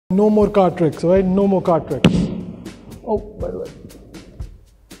No more card tricks, right? No more card tricks. Oh, by the way.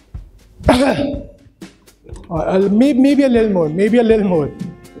 Maybe a little more,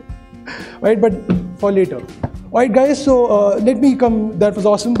 right? But for later. All right, guys, so let me come, that was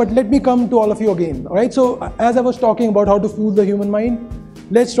awesome, but let me come to all of you again. All right, so as I was talking about how to fool the human mind,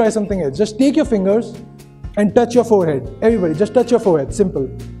 let's try something else. Just take your fingers and touch your forehead. Everybody, just touch your forehead, simple.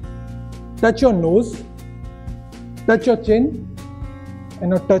 Touch your nose, touch your chin, and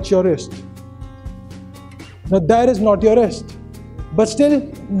now touch your wrist. Now that is not your wrist, but still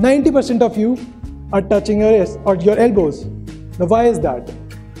 90% of you are touching your wrist or your elbows. Now why is that?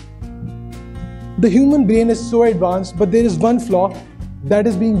 The human brain is so advanced, but there is one flaw that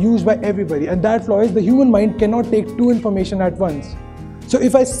is being used by everybody, and that flaw is the human mind cannot take two information at once. So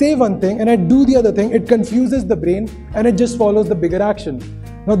if I say one thing and I do the other thing, it confuses the brain and it just follows the bigger action.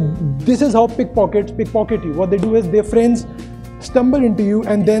 Now this is how pickpockets pickpocket you. What they do is their friends stumble into you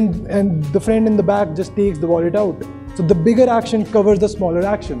and the friend in the back just takes the wallet out. So the bigger action covers the smaller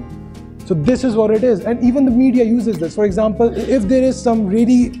action. So this is what it is, and even the media uses this. For example, if there is some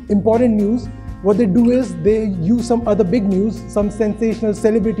really important news, what they do is they use some other big news, some sensational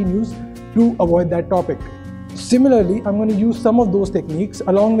celebrity news to avoid that topic. Similarly, I'm going to use some of those techniques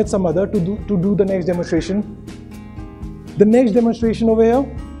along with some other to do the next demonstration. The next demonstration over here,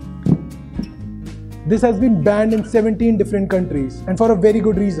 this has been banned in 17 different countries, and for a very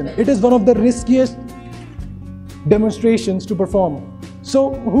good reason. It is one of the riskiest demonstrations to perform.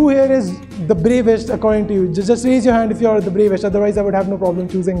 So who here is the bravest according to you? Just raise your hand if you are the bravest, otherwise I would have no problem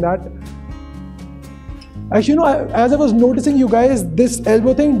choosing that. Actually, as I was noticing you guys, this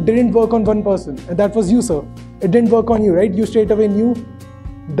elbow thing didn't work on one person, and that was you, sir. It didn't work on you, right? You straight away knew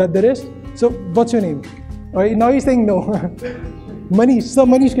that the rest. So what's your name? All right, now he's saying no. Manish, sir,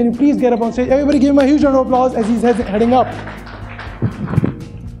 Manish, can you please get up on stage? Everybody give him a huge round of applause as he's heading up.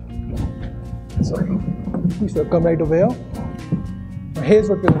 Sorry. Please, sir, come right over here. Now, here's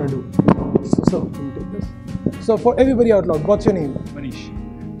what we're going to do. So, can you take this? So, for everybody out loud, what's your name? Manish.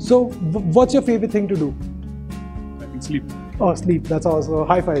 So, what's your favorite thing to do? I can sleep. Oh, sleep. That's also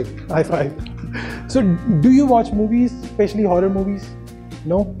high five. High five. So, do you watch movies, especially horror movies?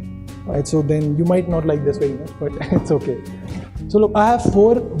 No? Alright, so then you might not like this very much, but it's okay. So look, I have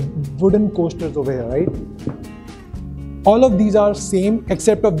 4 wooden coasters over here, right? All of these are same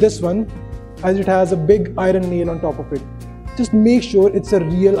except of this one, as it has a big iron nail on top of it. Just make sure it's a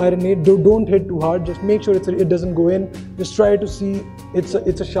real iron nail. Don't hit too hard. Just make sure it doesn't go in. Just try to see it's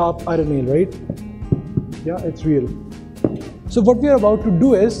a sharp iron nail, right? Yeah, it's real. So what we are about to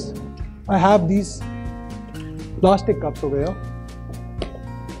do is, I have these plastic cups over here.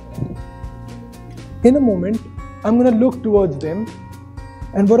 In a moment, I'm going to look towards them,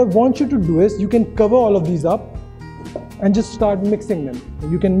 and what I want you to do is, you can cover all of these up and just start mixing them.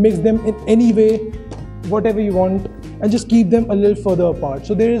 You can mix them in any way, whatever you want, and just keep them a little further apart.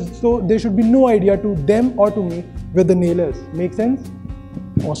 So there should be no idea to them or to me where the nail is. Make sense?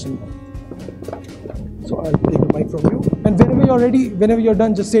 Awesome. So I'll take the mic from you, and whenever you're ready, whenever you're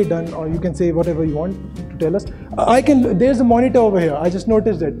done, just say done, or you can say whatever you want to tell us. There's a monitor over here. I just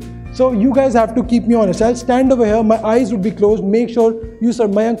noticed it. So you guys have to keep me honest. I'll stand over here, my eyes would be closed. Make sure you, sir,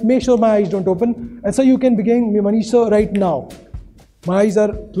 Mayank, make sure my eyes don't open. And so you can begin, Manish, sir, right now. My eyes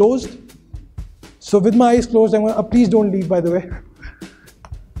are closed. So with my eyes closed, I'm gonna, please don't leave, by the way.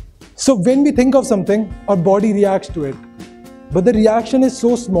 So when we think of something, our body reacts to it. But the reaction is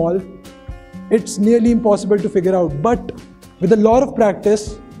so small, it's nearly impossible to figure out. But with a lot of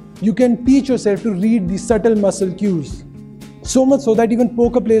practice, you can teach yourself to read these subtle muscle cues. So much so that even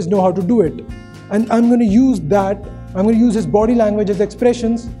poker players know how to do it. And I'm going to use that. I'm going to use his body language as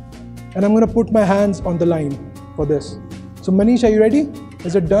expressions, and I'm going to put my hands on the line for this. So Manish, are you ready?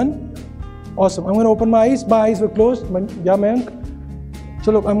 Is it done? Awesome. I'm going to open my eyes. My eyes were closed. Yeah, Mayank.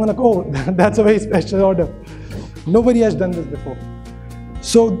 So look, I'm going to go. That's a very special order. Nobody has done this before.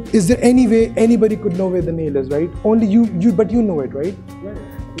 So is there any way anybody could know where the nail is, right? Only you, but you know it, right? Right.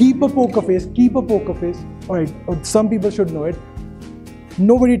 Keep a poker face. Keep a poker face. All right. Some people should know it.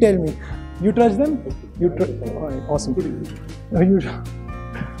 Nobody tell me. You trust them? You trust? All right. Awesome.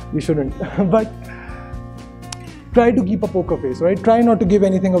 You shouldn't. But try to keep a poker face, right? Try not to give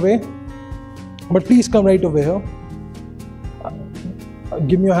anything away. But please come right over here.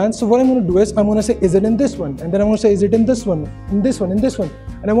 Give me your hands. So what I'm going to do is, I'm going to say, is it in this one? And then I'm going to say, is it in this one? In this one? In this one?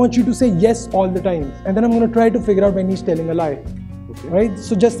 And I want you to say yes all the time. And then I'm going to try to figure out when he's telling a lie. Okay. Right?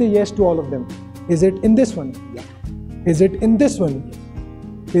 So just say yes to all of them. Is it in this one? Yeah. Is it in this one?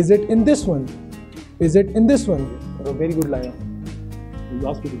 Is it in this one? Is it in this one? You're a very good liar. You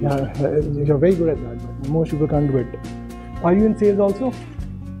asked me to do you're very good at that. Most people can't do it. Are you in sales also?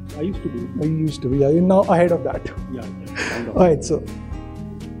 I used to do. You used to, yeah. You're now ahead of that. Yeah. Kind of. All right, so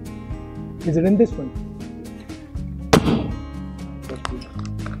is it in this one?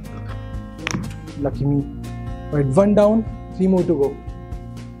 Lucky me. All right, 1 down, 3 more to go.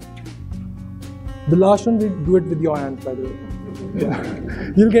 The last one, we do it with your hands, by the way.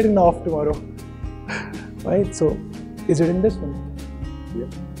 Yeah. You'll get an off tomorrow. Right, so is it in this one? Yeah.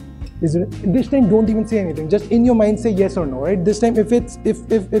 Is it this time? Don't even say anything. Just in your mind say yes or no. Right. This time, if it's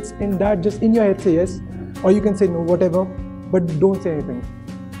in that, just in your head say yes, or you can say no, whatever. But don't say anything.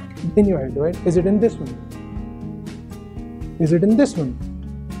 In your head, right? Is it in this one? Is it in this one?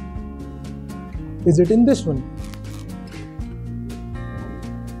 Is it in this one?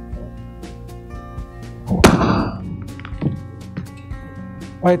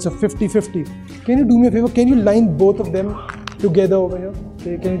 Alright, so 50-50. Can you do me a favor? Can you line both of them together over here?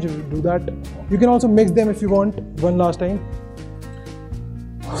 Okay, can you just do that? You can also mix them if you want, one last time.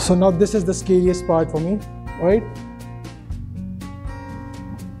 So now this is the scariest part for me, alright?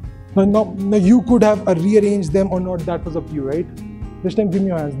 Now you could have rearranged them or not, that was up to you, right? This time give me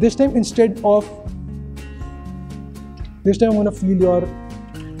your hands. This time I'm gonna feel your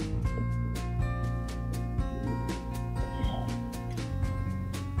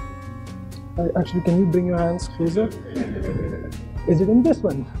actually, can you bring your hands closer? Is it in this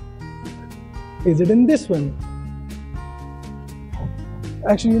one? Is it in this one?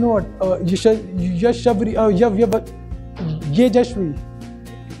 Actually, you know what?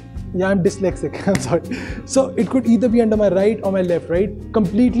 Yeah, I'm dyslexic. I'm sorry. So it could either be under my right or my left, right?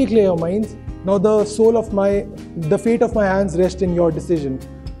 Completely clear your minds. Now the fate of my hands rests in your decision.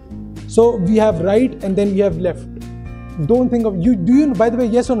 So we have right and then we have left. Don't think of you. Do you, by the way,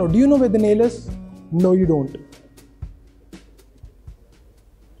 yes or no? Do you know where the nail is? No, you don't.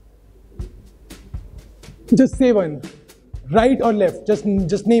 Just say one. Right or left? Just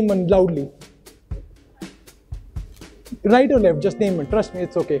name one loudly. Right or left? Just name one. Trust me,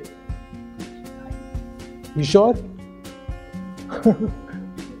 it's okay. You sure?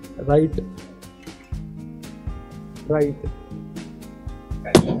 Right. Right.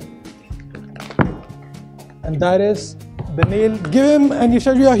 And that is the nail. Give him and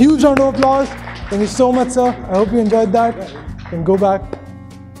Yashashvi a huge round of applause. Thank you so much, sir. I hope you enjoyed that. You can go back.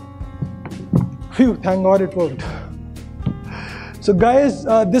 Phew, thank God it worked. So guys,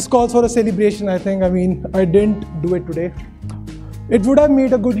 this calls for a celebration, I think. I mean, I didn't do it today. It would have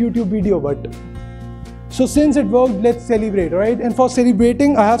made a good YouTube video, but... So since it worked, let's celebrate, right? And for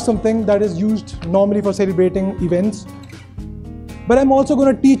celebrating, I have something that is used normally for celebrating events. But I'm also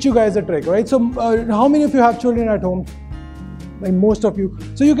going to teach you guys a trick, right? So how many of you have children at home? Like most of you.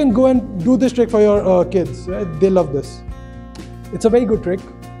 So you can go and do this trick for your kids, right? They love this. It's a very good trick.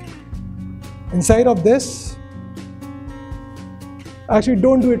 Inside of this, actually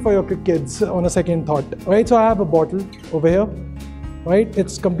don't do it for your kids on a second thought, right? So I have a bottle over here, right?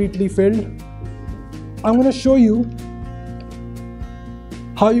 It's completely filled. I'm going to show you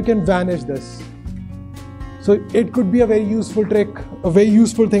how you can vanish this. So it could be a very useful trick, a very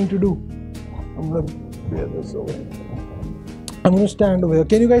useful thing to do. I'm going to bear this over here. I'm going to stand over here.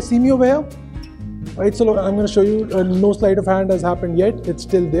 Can you guys see me over here? Right, so I'm going to show you, no sleight of hand has happened yet, it's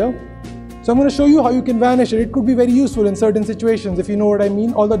still there. So I'm going to show you how you can vanish it. It could be very useful in certain situations, if you know what I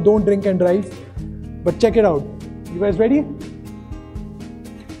mean. Although don't drink and drive, but check it out. You guys ready?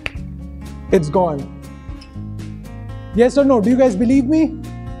 It's gone. Yes or no? Do you guys believe me?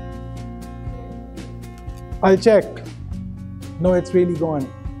 I'll check. No, it's really gone.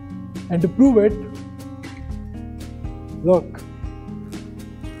 And to prove it, look,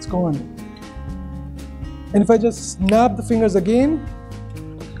 it's gone. And if I just snap the fingers again,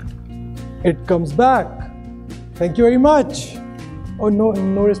 it comes back. Thank you very much. Oh, no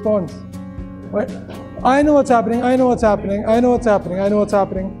response. What? I know what's happening, I know what's happening, I know what's happening, I know what's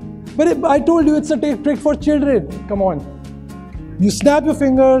happening. But I told you it's a trick for children. Come on. You snap your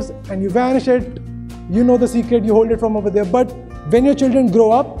fingers and you vanish it. You know the secret, you hold it from over there. But when your children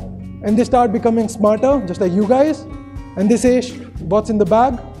grow up and they start becoming smarter, just like you guys, and they say, what's in the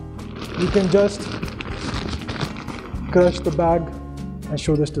bag? You can just crush the bag and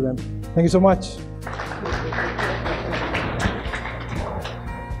show this to them. Thank you so much.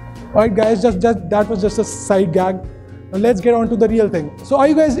 Alright guys, that was just a side gag. Now let's get on to the real thing. So are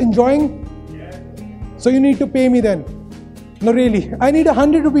you guys enjoying? Yeah. So you need to pay me then. No really, I need a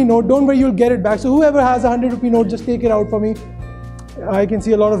 100 rupee note. Don't worry, you'll get it back. So whoever has a 100 rupee note, just take it out for me. I can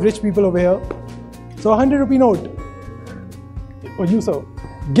see a lot of rich people over here. So 100 rupee note. Oh, you sir.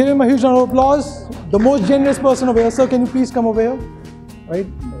 Give him a huge round of applause. The most generous person over here. Sir, can you please come over here? Right.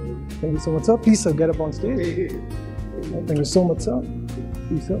 Thank you so much, sir. Please, sir, get up on stage. Thank you so much, sir.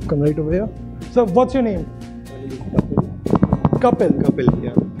 Please, sir, come right over here. Sir, what's your name? Kapil. Kapil,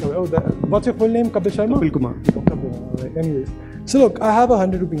 yeah. Oh, what's your full name? Kapil Sharma? Kapil Kumar. Kapil. All right. Anyways, so look, I have a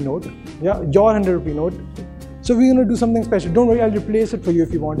 100 rupee note. Yeah, your 100 rupee note. So we're gonna do something special. Don't worry, I'll replace it for you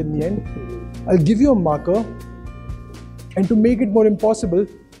if you want in the end. I'll give you a marker, and to make it more impossible,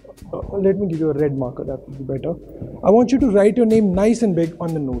 let me give you a red marker. That would be better. I want you to write your name nice and big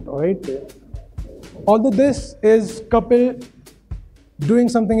on the note. All right. Although this is Kapil doing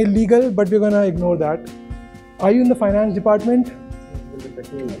something illegal, but we're gonna ignore that. Are you in the finance department?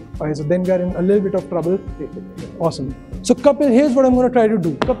 Okay, so then we are in a little bit of trouble. Awesome. So Kapil, here's what I'm going to try to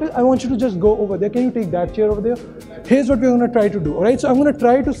do. Kapil, I want you to just go over there. Can you take that chair over there? Here's what we're going to try to do. All right, so I'm going to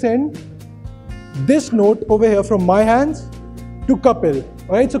try to send this note over here from my hands to Kapil.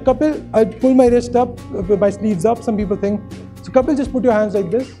 All right, so Kapil, I'll pull my wrist up, my sleeves up. Some people think. So Kapil, just put your hands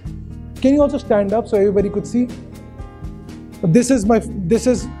like this. Can you also stand up so everybody could see? This is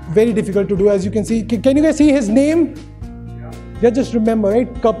very difficult to do, as you can see. Can you guys see his name? Yeah, just remember,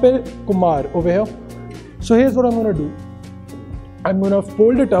 right? Kapil Kumar over here. So here's what I'm going to do. I'm going to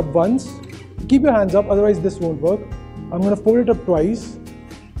fold it up once. Keep your hands up, otherwise this won't work. I'm going to fold it up twice.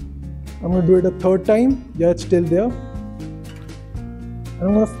 I'm going to do it a third time. Yeah, it's still there. And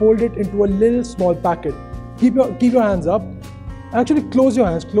I'm going to fold it into a little small packet. Keep your hands up. Actually, close your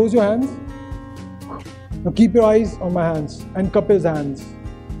hands. Close your hands. Now keep your eyes on my hands and Kapil's hands.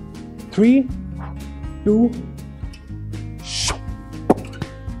 3, 2.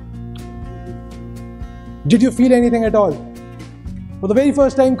 Did you feel anything at all? For the very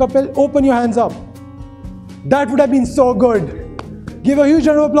first time, Kapil, open your hands up. That would have been so good. Give a huge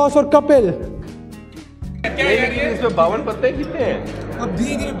round of applause for Kapil. इसमें 52 पत्ते कितने हैं? अब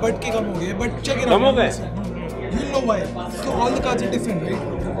धीरे-धीरे बढ़ के कम हो गए, but check it out. कम हो गए? You'll know why. So all the cards are different, right?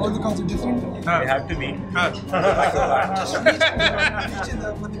 All the cards are different. They have to be. Just reach in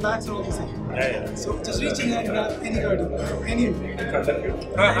there, but the backs are all the same. Yeah. So just reach in there and grab any card, any.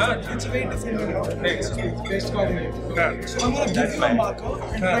 It's a very different card. It's the best card in it. So I'm gonna give you a marker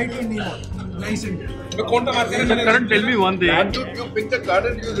and write your name on it. Nice and good. Karan, tell me one thing. You pick the card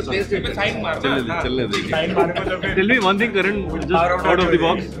and you replace it. Tell me one thing, Karan, just out of the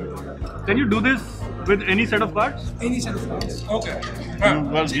box. Can you do this with any set of cards? Any set of cards. Okay.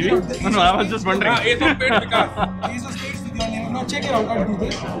 Well, no, I was just wondering. Ace of spades with your name. Now check it out. I'll do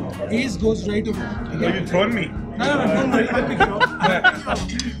this. Ace goes right over. Okay? You thrown me. No, don't worry. I'll pick it up.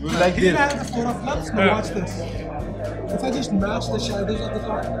 Like Here I have the 4 of clubs. Now watch this. If I just match the shadows of the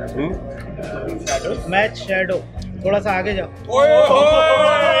card. Match shadow. थोड़ा सा आगे जाओ.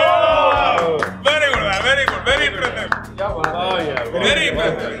 Very good, man. Very good. Very impressive. Oh yeah. Very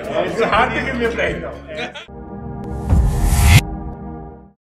impressive. It's hard to give me a prize now.